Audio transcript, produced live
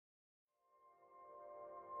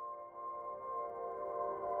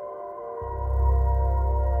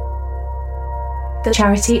The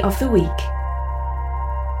Charity of the Week.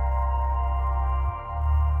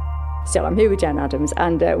 So I'm here with Jen Adams,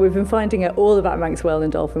 and we've been finding out all about Manxwell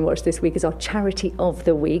and Dolphin Watch this week as our Charity of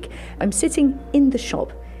the Week. I'm sitting in the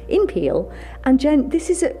shop in Peel, and Jen,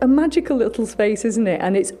 this is a magical little space, isn't it?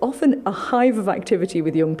 And it's often a hive of activity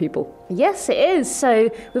with young people. Yes, it is.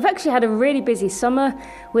 So we've actually had a really busy summer.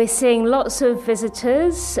 We're seeing lots of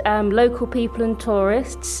visitors, local people and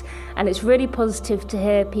tourists, and it's really positive to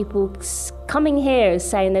hear people coming here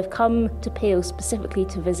saying they've come to Peel specifically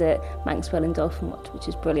to visit Manxwell and Dolphin Watch, which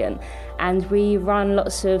is brilliant. And we run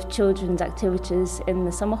lots of children's activities in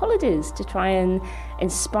the summer holidays to try and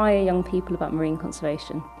inspire young people about marine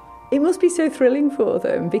conservation. It must be so thrilling for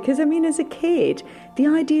them because, I mean, as a kid, the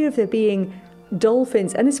idea of there being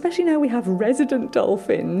dolphins, and especially now we have resident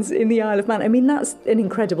dolphins in the Isle of Man, I mean, that's an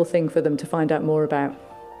incredible thing for them to find out more about.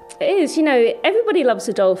 It is, everybody loves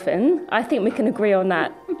a dolphin. I think we can agree on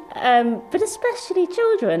that. But especially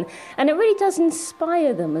children. And it really does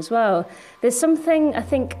inspire them as well. There's something, I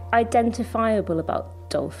think, identifiable about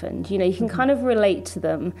dolphins. You can kind of relate to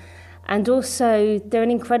them. And also, they're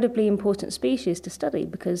an incredibly important species to study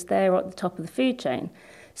because they're at the top of the food chain.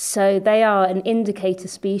 So they are an indicator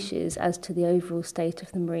species as to the overall state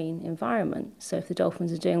of the marine environment. So if the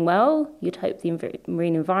dolphins are doing well, you'd hope the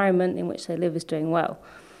marine environment in which they live is doing well.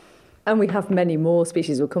 And we have many more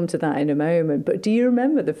species. We'll come to that in a moment. But do you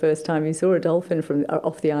remember the first time you saw a dolphin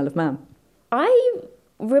off the Isle of Man? I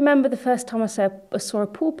remember the first time I saw a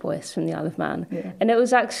porpoise from the Isle of Man. Yeah. And it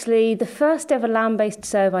was actually the first ever land-based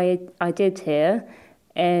survey I did here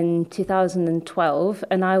in 2012.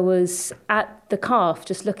 And I was at the Calf,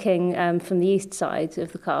 just looking from the east side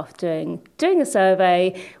of the Calf, doing a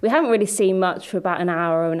survey. We hadn't really seen much for about an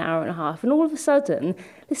hour and a half. And all of a sudden,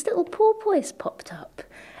 this little porpoise popped up.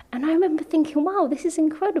 And I remember thinking, wow, this is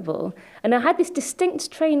incredible. And I had this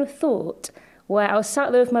distinct train of thought where I was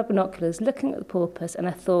sat there with my binoculars looking at the porpoise, and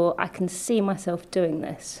I thought, I can see myself doing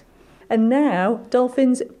this. And now,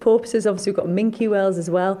 dolphins, porpoises, obviously we've got minke whales as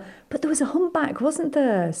well. But there was a humpback, wasn't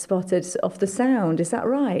there, spotted off the Sound? Is that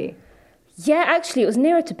right? Yeah, actually, it was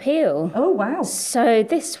nearer to Peel. Oh, wow. So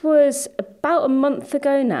this was about a month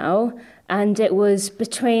ago now, and it was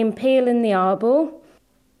between Peel and the Arbor.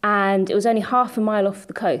 And it was only half a mile off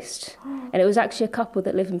the coast. And it was actually a couple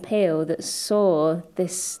that live in Peel that saw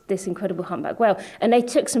this incredible humpback whale. And they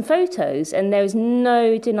took some photos, and there was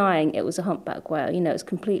no denying it was a humpback whale. It was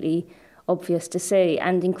completely obvious to see.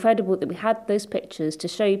 And incredible that we had those pictures to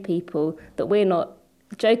show people that we're not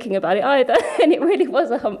joking about it either. And it really was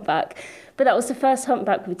a humpback. But that was the first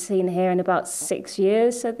humpback we'd seen here in about 6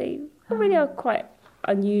 years. So they really are quite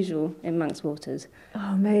unusual in Manx waters.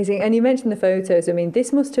 Oh, amazing. And you mentioned the photos. I mean,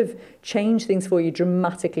 this must have changed things for you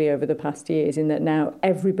dramatically over the past years, in that now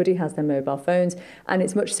everybody has their mobile phones and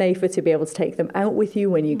it's much safer to be able to take them out with you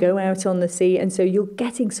when you go out on the sea. And so you're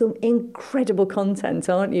getting some incredible content,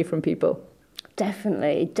 aren't you, from people?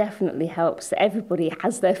 Definitely helps that everybody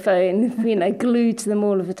has their phone, glued to them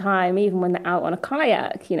all of the time, even when they're out on a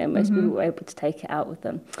kayak. Most people were able to take it out with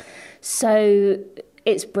them. So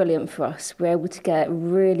it's brilliant for us. We're able to get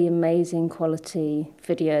really amazing quality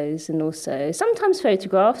videos and also sometimes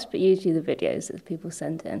photographs, but usually the videos that people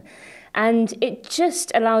send in. And it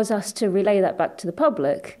just allows us to relay that back to the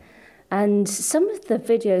public. And some of the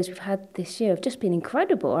videos we've had this year have just been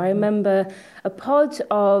incredible. I remember a pod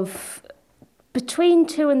of between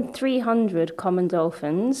 200 and 300 common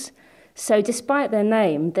dolphins. So despite their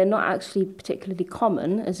name, they're not actually particularly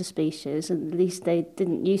common as a species, at least they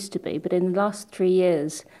didn't used to be. But in the last 3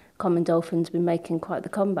 years, common dolphins have been making quite the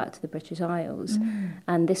comeback to the British Isles.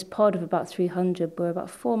 And this pod of about 300 were about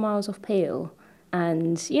 4 miles off Peel.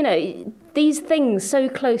 And, these things so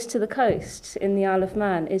close to the coast in the Isle of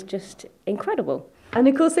Man is just incredible. And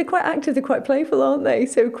of course, they're quite active, they're quite playful, aren't they?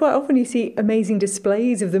 So quite often you see amazing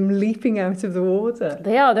displays of them leaping out of the water.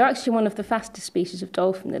 They are. They're actually one of the fastest species of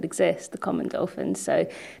dolphin that exist, the common dolphins. So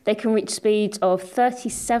they can reach speeds of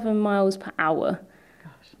 37 miles per hour,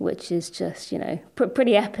 which is just,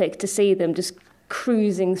 pretty epic to see them just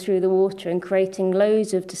cruising through the water and creating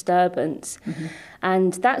loads of disturbance.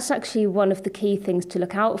 And that's actually one of the key things to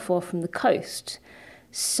look out for from the coast.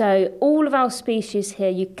 So all of our species here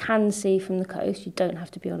you can see from the coast. You don't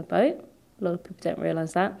have to be on a boat. A lot of people don't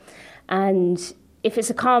realise that. And if it's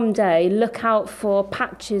a calm day, look out for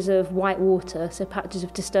patches of white water, so patches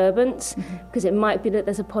of disturbance, because it might be that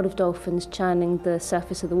there's a pod of dolphins churning the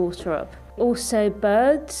surface of the water up. Also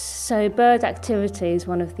birds. So bird activity is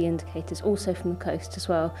one of the indicators, also from the coast as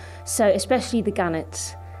well. So especially the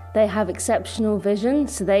gannets. They have exceptional vision,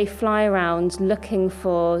 so they fly around looking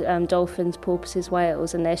for dolphins, porpoises,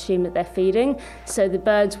 whales, and they assume that they're feeding. So the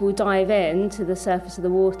birds will dive in to the surface of the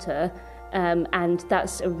water, and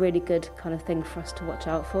that's a really good kind of thing for us to watch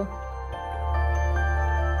out for.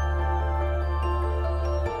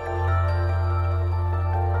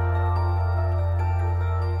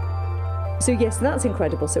 So yes, that's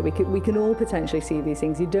incredible. So we can all potentially see these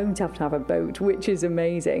things. You don't have to have a boat, which is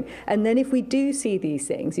amazing. And then if we do see these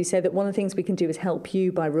things, you say that one of the things we can do is help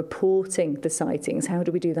you by reporting the sightings. How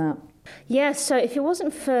do we do that? Yeah, so if it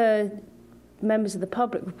wasn't for members of the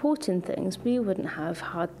public reporting things, we wouldn't have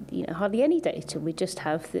hardly any data. We just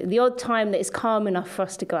have the odd time that is calm enough for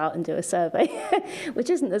us to go out and do a survey,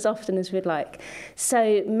 which isn't as often as we'd like.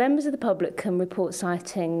 So members of the public can report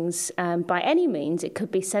sightings by any means. It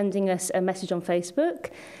could be sending us a message on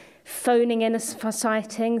Facebook, phoning in us for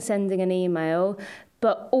sightings, sending an email,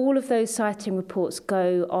 but all of those sighting reports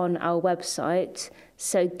go on our website.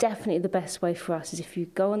 So definitely the best way for us is if you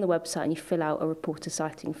go on the website and you fill out a report a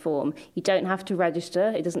sighting form. You don't have to register,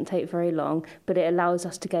 it doesn't take very long, but it allows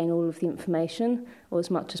us to gain all of the information, or as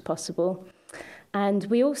much as possible. And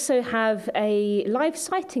we also have a live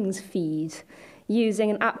sightings feed using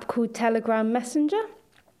an app called Telegram Messenger.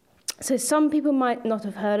 So some people might not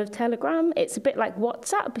have heard of Telegram. It's a bit like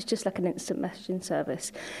WhatsApp. It's just like an instant messaging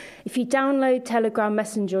service. If you download Telegram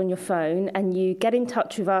Messenger on your phone and you get in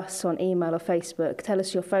touch with us on email or Facebook, tell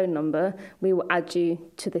us your phone number, we will add you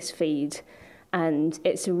to this feed. And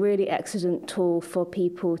it's a really excellent tool for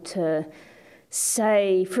people to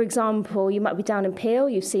say, for example, you might be down in Peel,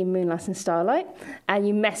 you've seen Moonlight and Starlight, and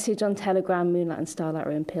you message on Telegram, Moonlight and Starlight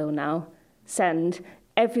are in Peel now, send.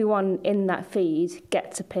 Everyone in that feed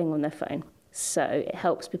gets a ping on their phone. So it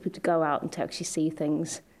helps people to go out and to actually see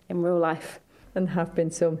things in real life. And have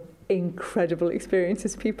been some incredible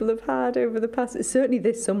experiences people have had over the past. Certainly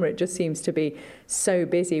this summer, it just seems to be so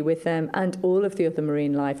busy with them and all of the other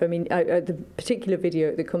marine life. I mean, the particular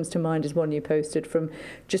video that comes to mind is one you posted from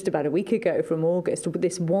just about a week ago from August.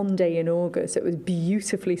 This one day in August, it was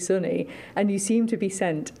beautifully sunny, and you seem to be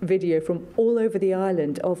sent video from all over the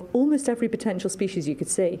island of almost every potential species you could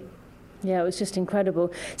see. Yeah, it was just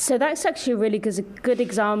incredible. So that's actually a really good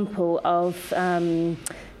example of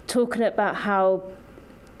talking about how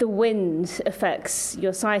the wind affects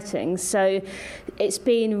your sightings. So it's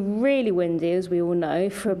been really windy, as we all know,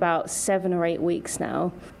 for about 7 or 8 weeks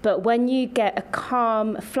now. But when you get a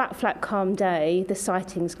flat, calm day, the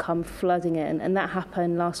sightings come flooding in. And that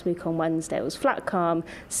happened last week on Wednesday. It was flat, calm,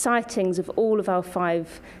 sightings of all of our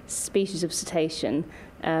 5 species of cetacean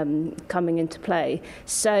coming into play.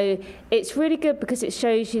 So it's really good because it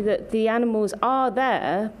shows you that the animals are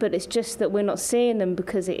there, but it's just that we're not seeing them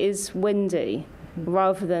because it is windy,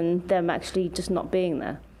 rather than them actually just not being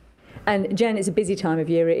there. And Jen, it's a busy time of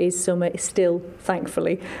year. It is summer still,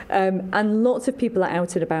 thankfully. And lots of people are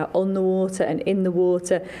out and about on the water and in the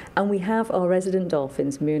water. And we have our resident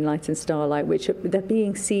dolphins, Moonlight and Starlight, which they're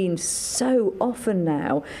being seen so often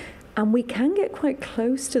now. And we can get quite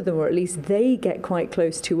close to them, or at least they get quite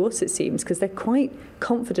close to us, it seems, because they're quite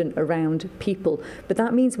confident around people. But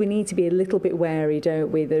that means we need to be a little bit wary,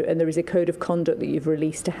 don't we? And there is a code of conduct that you've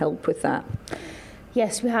released to help with that.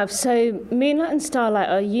 Yes, we have. So Moonlight and Starlight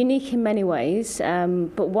are unique in many ways,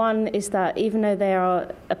 but one is that even though they are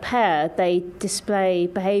a pair, they display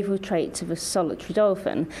behavioural traits of a solitary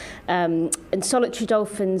dolphin. And solitary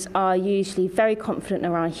dolphins are usually very confident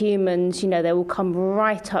around humans. You know, they will come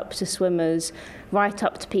right up to swimmers, right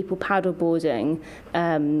up to people paddleboarding,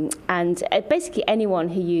 and basically anyone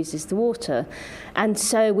who uses the water. And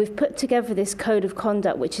so we've put together this code of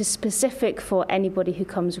conduct which is specific for anybody who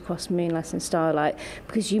comes across Moonlight and Starlight,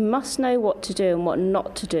 because you must know what to do and what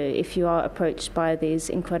not to do if you are approached by these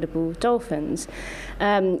incredible dolphins.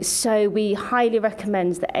 So we highly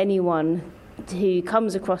recommend that anyone who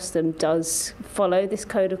comes across them does follow this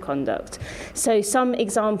code of conduct. So some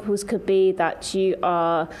examples could be that you're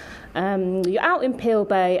out in Peel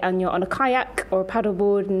Bay and you're on a kayak or a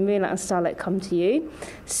paddleboard and Moonlight and Starlight come to you.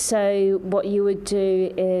 So what you would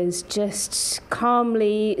do is just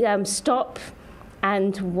calmly stop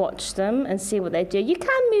and watch them and see what they do. You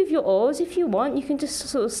can move your oars if you want. You can just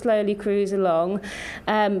sort of slowly cruise along.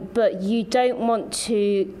 But you don't want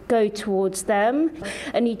to go towards them.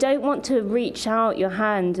 And you don't want to reach out your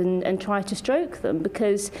hand and try to stroke them,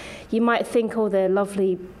 because you might think, oh, they're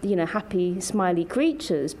lovely, happy, smiley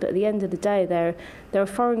creatures. But at the end of the day, they're a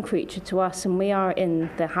foreign creature to us, and we are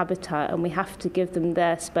in their habitat, and we have to give them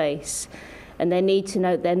their space. And they need to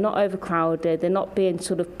know they're not overcrowded, they're not being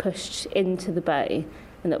sort of pushed into the bay,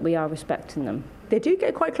 and that we are respecting them. They do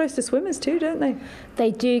get quite close to swimmers too, don't they?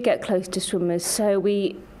 They do get close to swimmers. So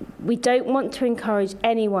we don't want to encourage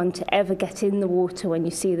anyone to ever get in the water when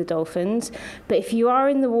you see the dolphins. But if you are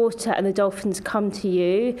in the water and the dolphins come to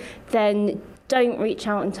you, then don't reach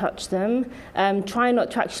out and touch them. Try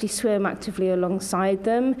not to actually swim actively alongside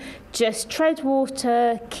them. Just tread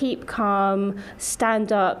water, keep calm,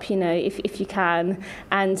 stand up, if you can,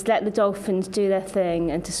 and let the dolphins do their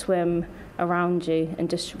thing, and to swim around you and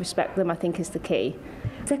just respect them, I think, is the key.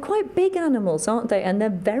 They're quite big animals, aren't they? And they're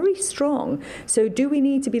very strong. So do we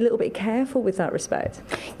need to be a little bit careful with that respect?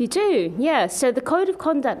 You do, yeah. So the code of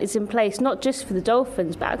conduct is in place not just for the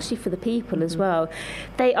dolphins, but actually for the people as well.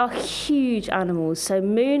 They are huge animals. So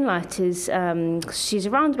Moonlight is, she's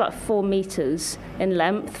around about 4 meters in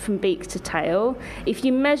length from beak to tail. If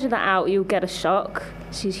you measure that out, you'll get a shock.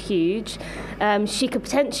 She's huge. She could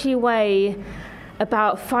potentially weigh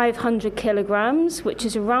about 500 kilograms, which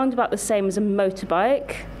is around about the same as a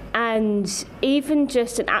motorbike. And even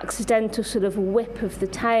just an accidental sort of whip of the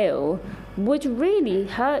tail would really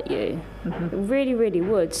hurt you. It really, really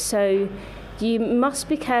would. So you must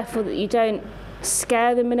be careful that you don't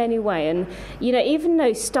scare them in any way. And, even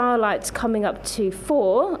though Starlight's coming up to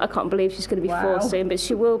 4, I can't believe she's going to be 4 soon, but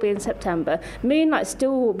she will be in September, Moonlight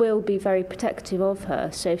still will be very protective of her.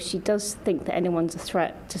 So if she does think that anyone's a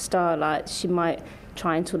threat to Starlight, she might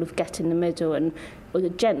try and sort of get in the middle and or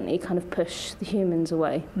gently kind of push the humans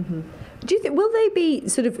away. Do you think, will they be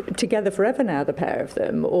sort of together forever now, the pair of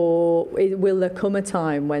them, or will there come a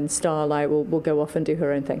time when Starlight will go off and do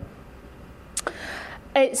her own thing?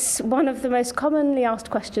 It's one of the most commonly asked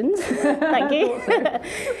questions. Thank you.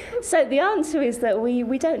 So the answer is that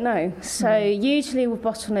we don't know. So usually with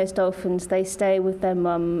bottlenose dolphins, they stay with their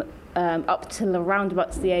mum up till around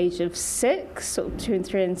about the age of 6, sort of between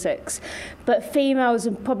 3 and 6. But females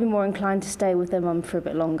are probably more inclined to stay with their mum for a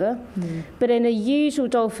bit longer. But in a usual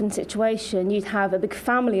dolphin situation, you'd have a big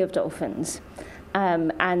family of dolphins.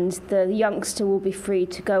 And the youngster will be free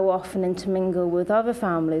to go off and intermingle with other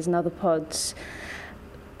families and other pods.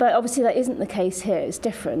 But obviously that isn't the case here, it's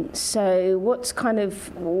different. So what's kind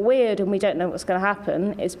of weird, and we don't know what's going to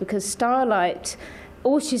happen, is because Starlight,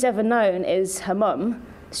 all she's ever known is her mum.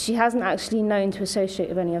 She hasn't actually known to associate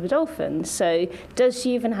with any other dolphins. So does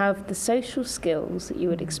she even have the social skills that you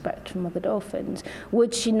would expect from other dolphins?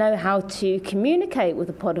 Would she know how to communicate with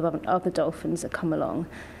a pod of other dolphins that come along?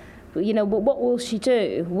 What will she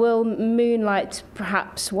do? Will Moonlight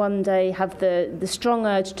perhaps one day have the strong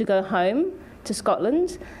urge to go home to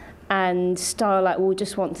Scotland, and Starlight will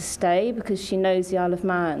just want to stay because she knows the Isle of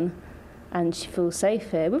Man and she feels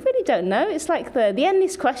safe here? We really don't know. It's like the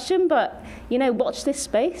endless question, but, watch this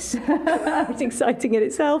space. It's exciting in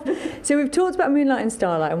itself. So we've talked about Moonlight and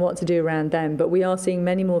Starlight and what to do around them, but we are seeing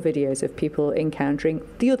many more videos of people encountering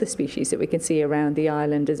the other species that we can see around the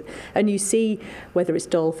island. And you see, whether it's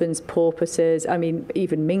dolphins, porpoises,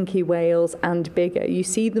 even minke whales and bigger, you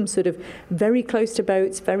see them sort of very close to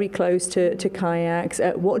boats, very close to kayaks.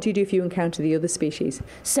 What do you do if you encounter the other species?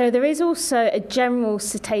 So there is also a general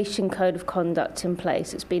cetacean code of conduct in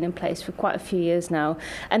place. It's been in place for quite a few years now,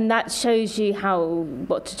 and that shows you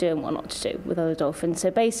what to do and what not to do with other dolphins. So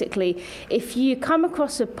basically, if you come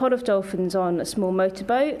across a pod of dolphins on a small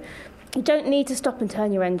motorboat, you don't need to stop and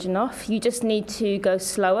turn your engine off. You just need to go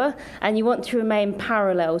slower, and you want to remain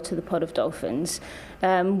parallel to the pod of dolphins.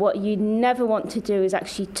 What you never want to do is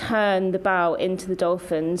actually turn the bow into the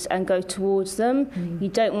dolphins and go towards them. You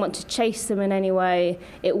don't want to chase them in any way.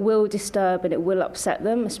 It will disturb and it will upset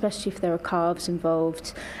them, especially if there are calves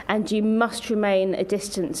involved. And you must remain a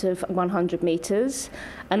distance of 100 metres.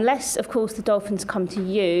 Unless, of course, the dolphins come to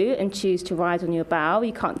you and choose to ride on your bow.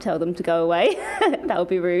 You can't tell them to go away. That would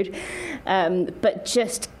be rude. But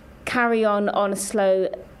just carry on a slow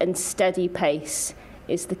and steady pace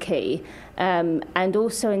is the key. And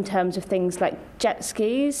also in terms of things like jet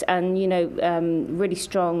skis and, really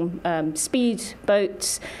strong speed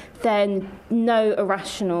boats, then no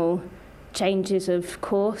irrational changes of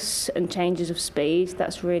course and changes of speed.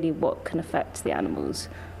 That's really what can affect the animals.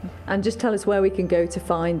 And just tell us where we can go to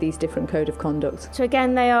find these different code of conduct. So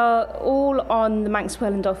again, they are all on the Manx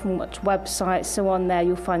Whale and Dolphin Watch website. So on there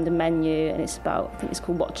you'll find a menu, and it's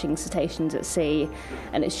called Watching Cetaceans at Sea,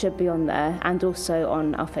 and it should be on there, and also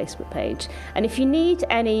on our Facebook page. And if you need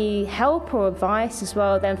any help or advice as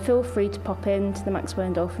well, then feel free to pop in to the Manx Whale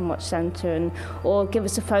and Dolphin Watch Centre or give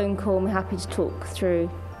us a phone call, and we're happy to talk through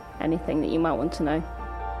anything that you might want to know.